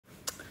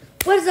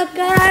What is up,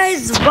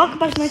 guys? Welcome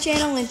back to my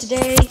channel, and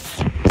today,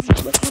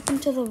 what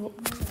happened to the...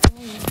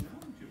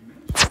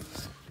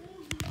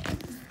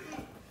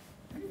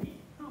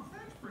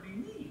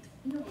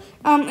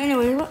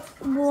 Anyway,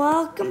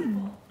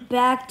 welcome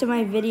back to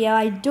my video.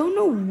 I don't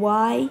know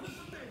why,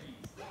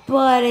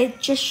 but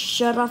it just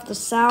shut off the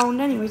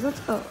sound. Anyways,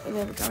 let's go. Oh,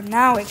 there we go.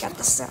 Now I got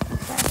the sound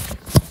back.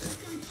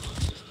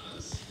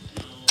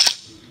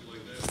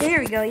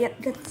 There we go.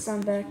 Yep, get the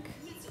sound back.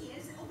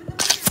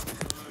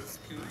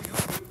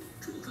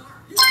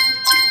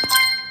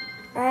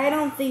 I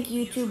don't think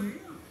this will...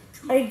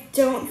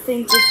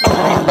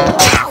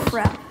 Oh,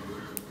 crap.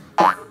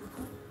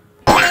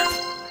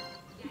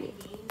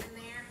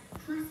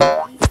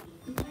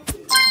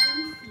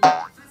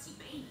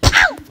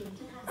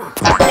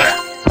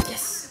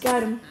 Yes,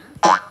 got him.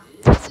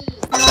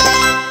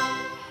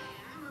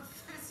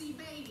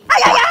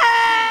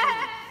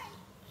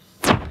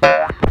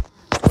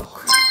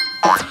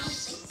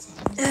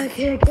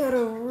 Okay, I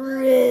gotta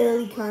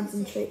really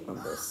concentrate on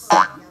this.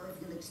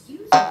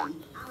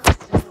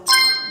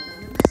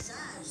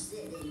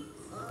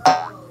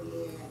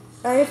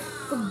 I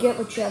forget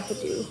what you have to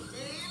do.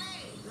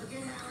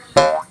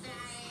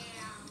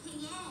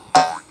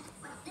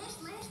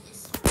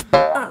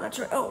 Oh, that's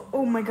right.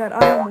 Oh my god,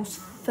 I almost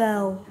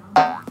fell.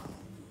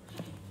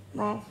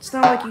 Well, it's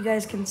not like you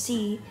guys can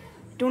see.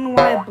 Don't know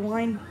why I'm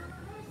blind.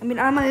 I mean,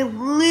 I'm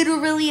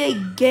literally a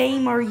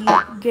gamer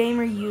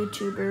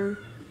YouTuber.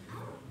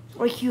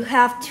 Like, you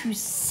have to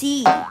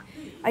see.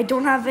 I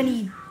don't have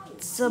any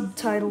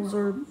subtitles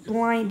or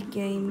blind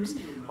games.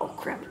 Oh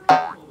crap.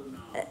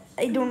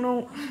 I don't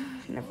know.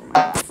 Never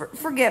mind.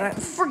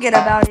 Forget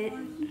about it.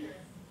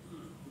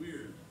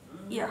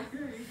 Yeah.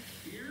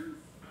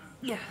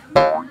 Yeah.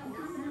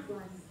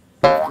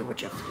 Okay,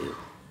 what you have to do.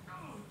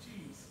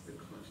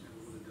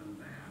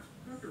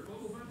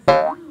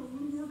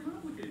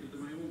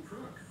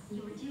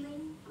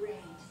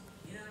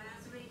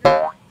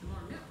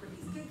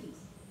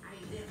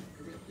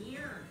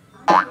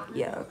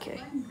 Yeah, okay.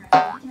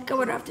 Got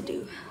what I have to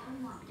do.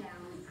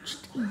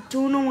 Just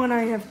don't know what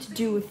I have to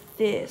do with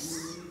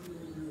this.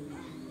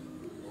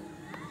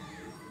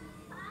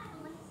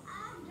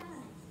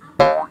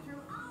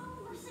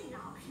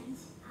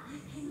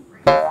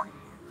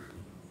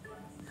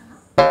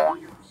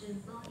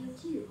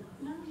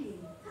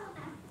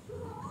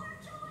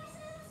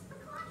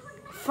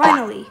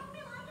 Finally.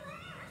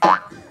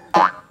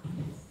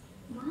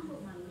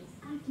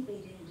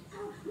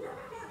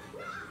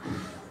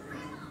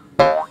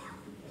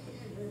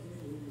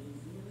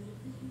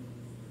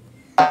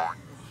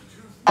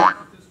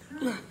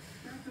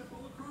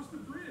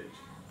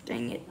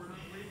 Dang it.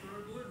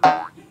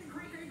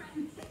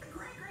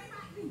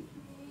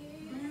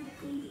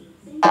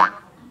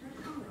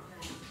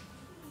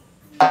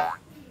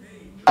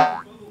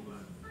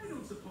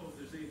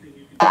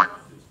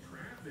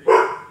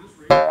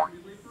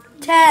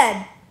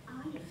 Ted!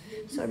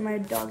 Sorry, my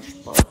dog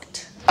just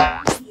barked.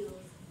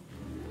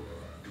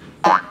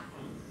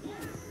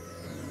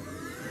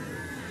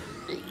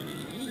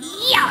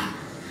 Yeah!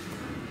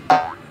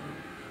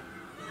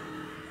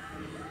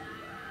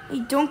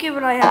 You don't get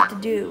what I have to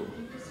do.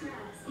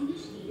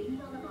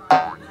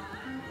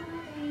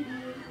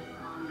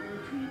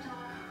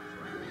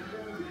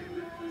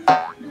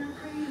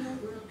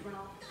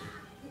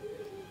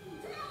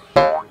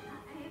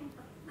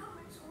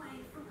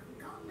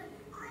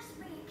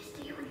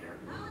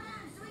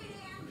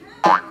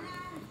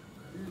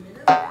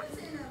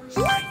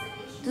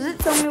 Does it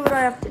tell me what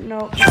I have to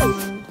know?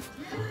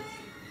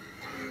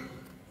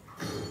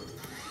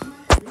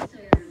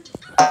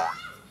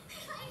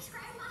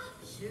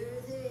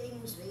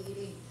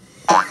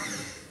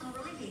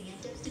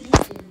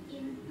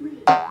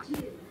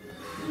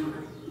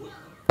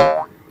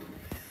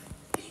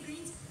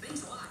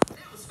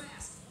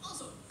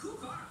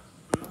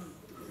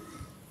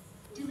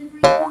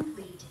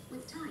 Complete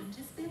with time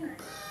to spare.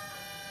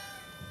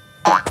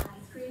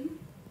 Ice cream?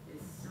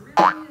 This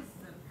really is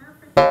the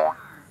perfect car.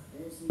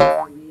 This is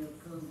real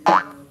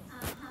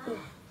comfortable.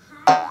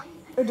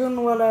 I don't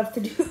know what I have to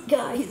do,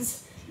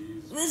 guys.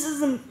 This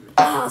is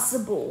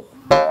impossible.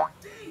 Dang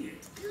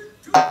it! You're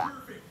too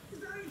perfect. Is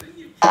there anything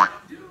you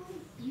can't do?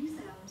 You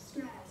sound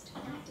stressed.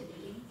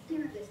 Activating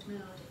therapist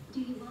mode. Do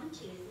you want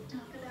to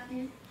talk about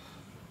it?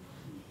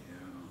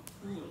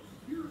 Yeah. Look,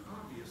 you're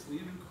obviously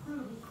an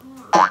incredible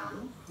car.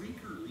 Don't creak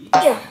or leak.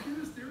 Yeah.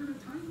 Because they're in a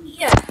tiny...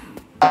 Yeah.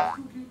 I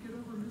still can't get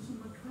over missing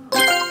my truck.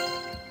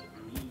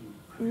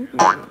 I mean, I've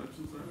had it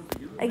since I was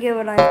a young... I get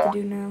what I have to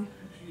do now.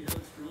 She had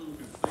strong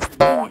conviction.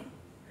 Dang it.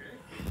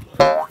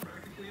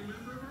 Practically a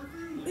member of our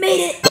family.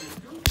 Made it!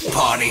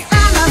 Party.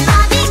 I'm a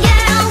Barbie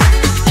girl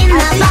in the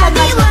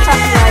Barbie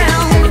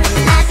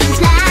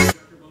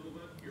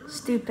world.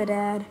 Stupid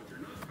ad.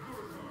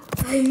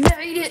 I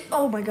made it!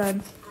 Oh my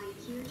god.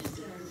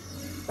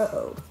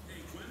 Uh-oh.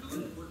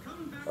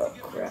 Oh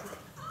crap.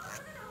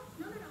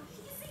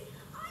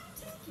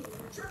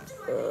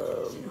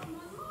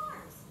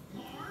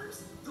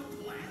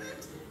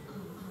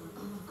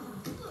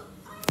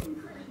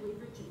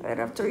 I'd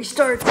have to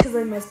restart because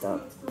I messed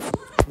up.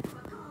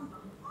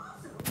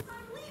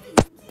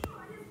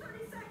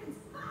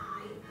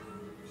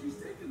 She's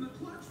taking the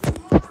clutch from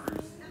ours.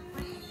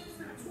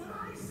 That's what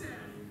I said.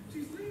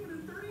 She's leaving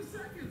in 30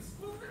 seconds.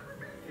 We'll never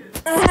make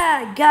it.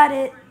 Ah, got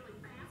it.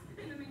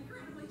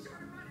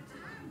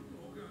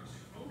 Oh gosh.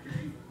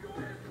 Okay, go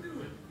ahead and do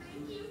it.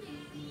 Thank you,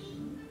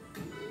 Daddy.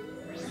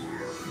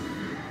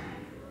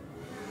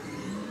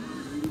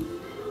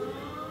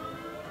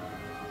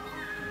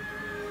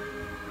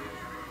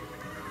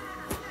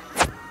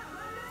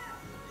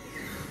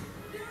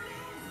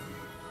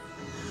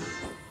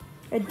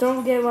 I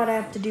don't get what I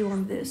have to do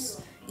on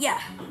this. Yeah. I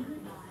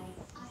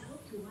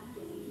hope to one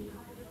day you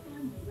have a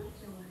family like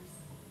yours.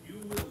 You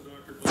will,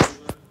 Dr.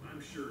 Viola.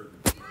 I'm sure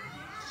of it.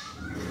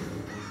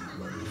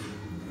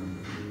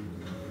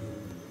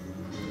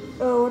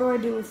 Oh, what do I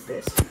do with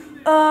this?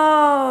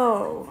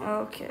 Oh,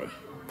 okay.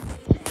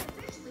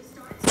 Officially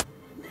starts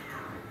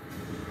now.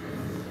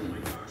 Oh my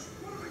gosh,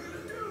 what am I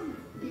gonna do?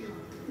 Bill,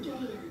 get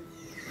in.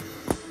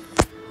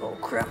 Oh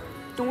crap!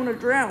 Don't want to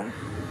drown.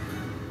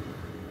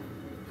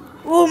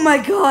 Oh my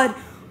god!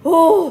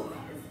 Oh!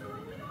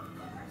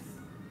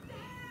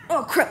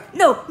 Oh crap!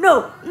 No!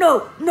 No!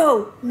 No!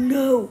 No!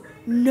 No!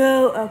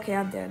 No! Okay,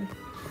 I'm dead.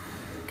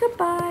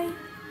 Goodbye.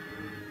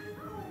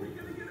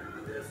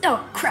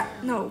 Oh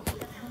crap! No.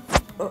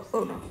 Oh,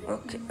 oh no.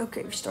 Okay,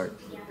 okay, restart.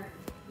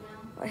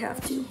 I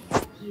have to.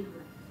 You,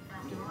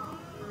 after all,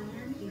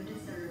 honor you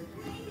deserve.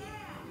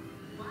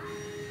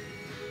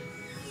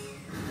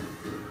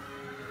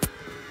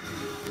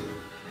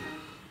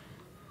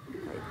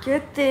 I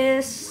get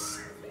this.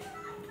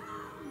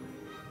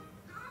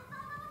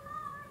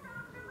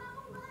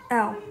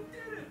 Ow.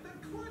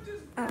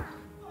 Oh.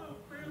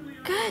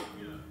 God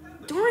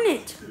darn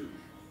it.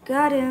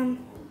 Got him.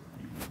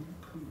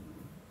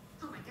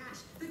 Oh my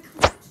gosh, the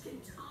clutch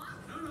can talk.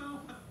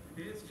 No,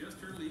 it's just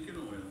her leaking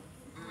oil.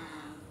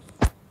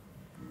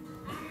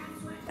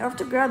 I have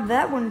to grab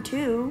that one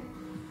too.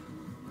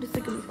 You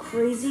think I'm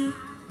crazy?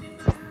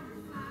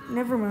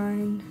 Never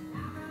mind.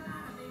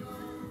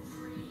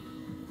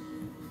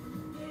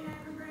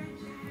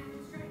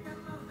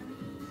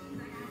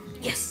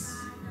 Yes.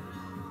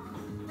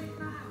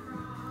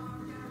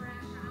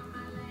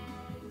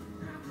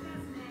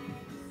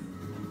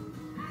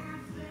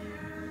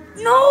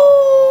 No!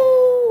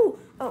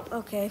 Oh,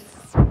 okay.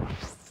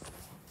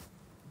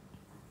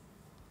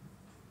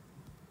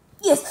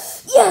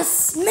 Yes!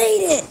 Yes!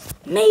 Made it!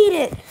 Made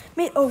it!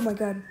 Made. Oh my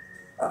god.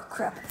 Oh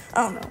crap.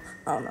 Oh no.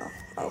 Oh no.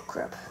 Oh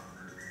crap.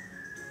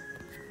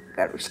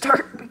 Gotta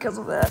restart because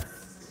of that.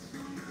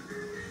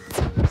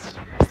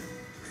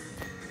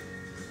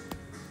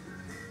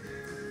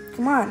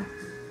 Come on.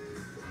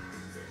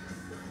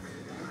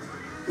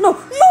 No!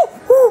 No!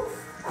 Ooh.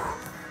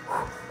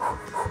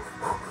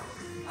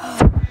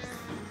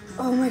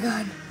 Oh my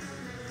god.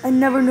 I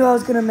never knew I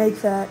was gonna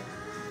make that.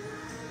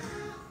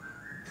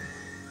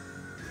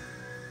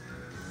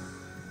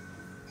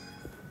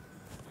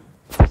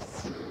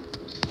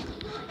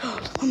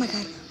 Oh my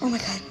god. Oh my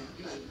god.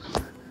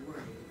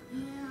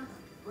 Yeah,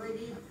 but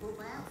the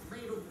bath's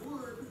made of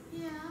wood.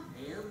 Yeah,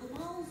 and the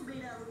wall's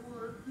made out of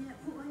wood. Yeah,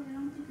 boy, I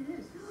don't think it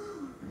is.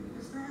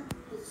 Is that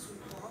the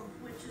swamp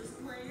witch's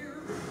lair?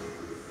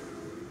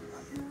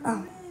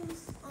 Oh.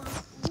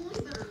 We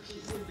better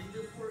keep moving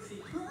before she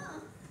comes.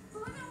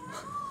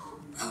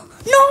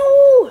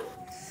 No!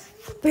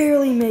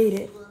 Barely made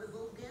it. Gotta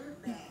go get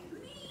it back.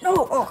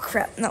 No. Oh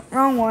crap. No,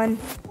 wrong one.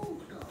 Oh,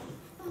 no.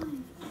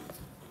 Fine.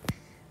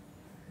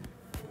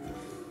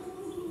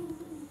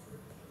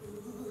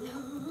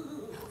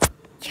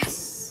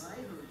 Yes. I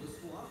heard the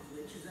swamp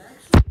witch is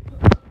actually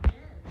put up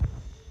dead.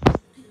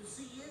 Do you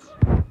see it?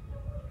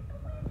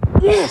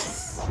 Yes.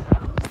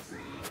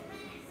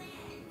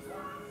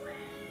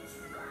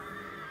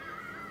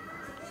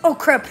 Oh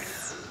crap.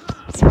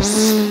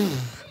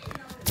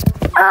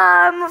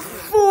 I'm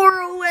 4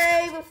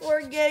 away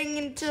before getting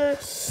into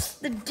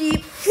the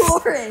deep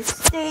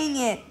forest. Dang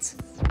it.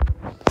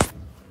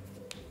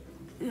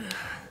 Hey,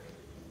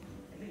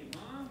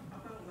 Mom, how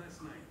about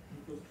last night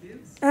with those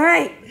kids? All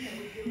right.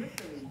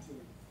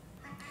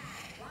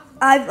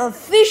 I've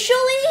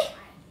officially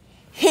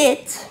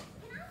hit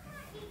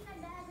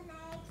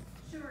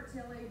Sure,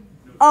 Tilly.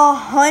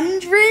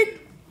 100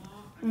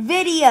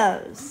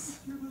 videos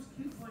Hear those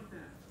kids like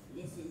that?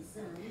 Listen,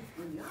 son,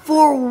 when you're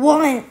for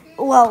one.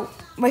 Well,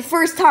 my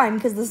first time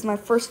because this is my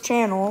first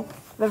channel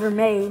I've ever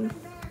made.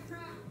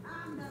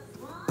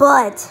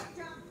 But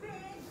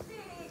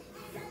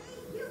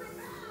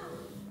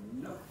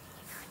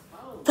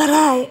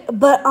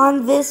but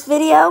on this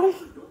video,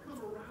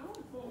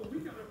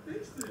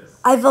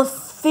 I've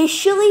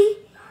officially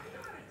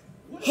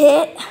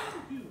hit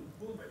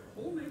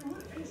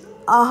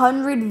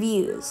 100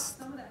 views.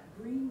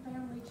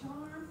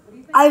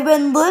 I've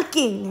been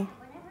looking.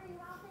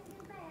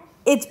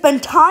 It's been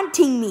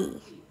taunting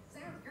me.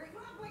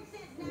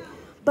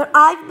 But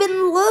I've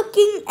been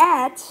looking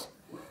at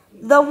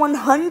the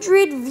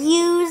 100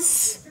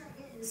 views,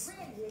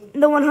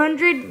 the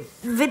 100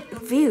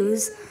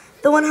 views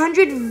the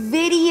 100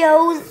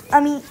 videos,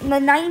 the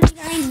 99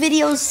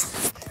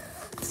 videos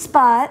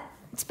spot.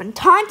 It's been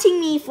taunting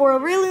me for a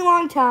really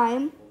long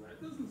time.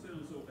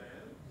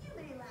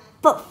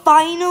 But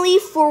finally,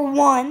 for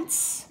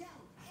once,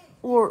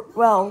 once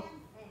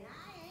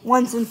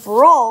and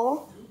for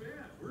all,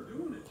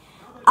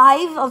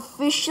 I've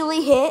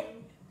officially hit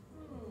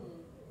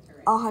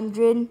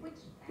 100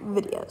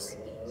 videos.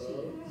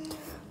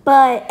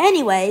 But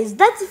anyways,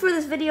 that's it for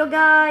this video,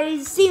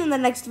 guys. See you in the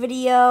next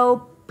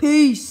video.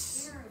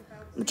 Peace.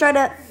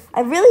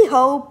 I really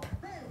hope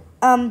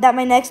that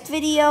my next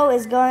video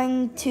is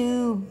going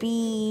to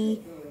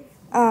be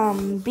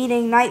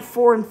beating Night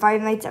 4 and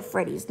Five Nights at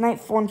Freddy's. Night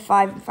 4 and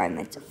 5 and Five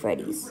Nights at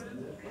Freddy's.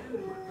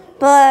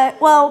 But,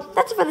 well,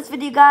 that's it for this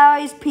video,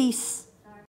 guys. Peace.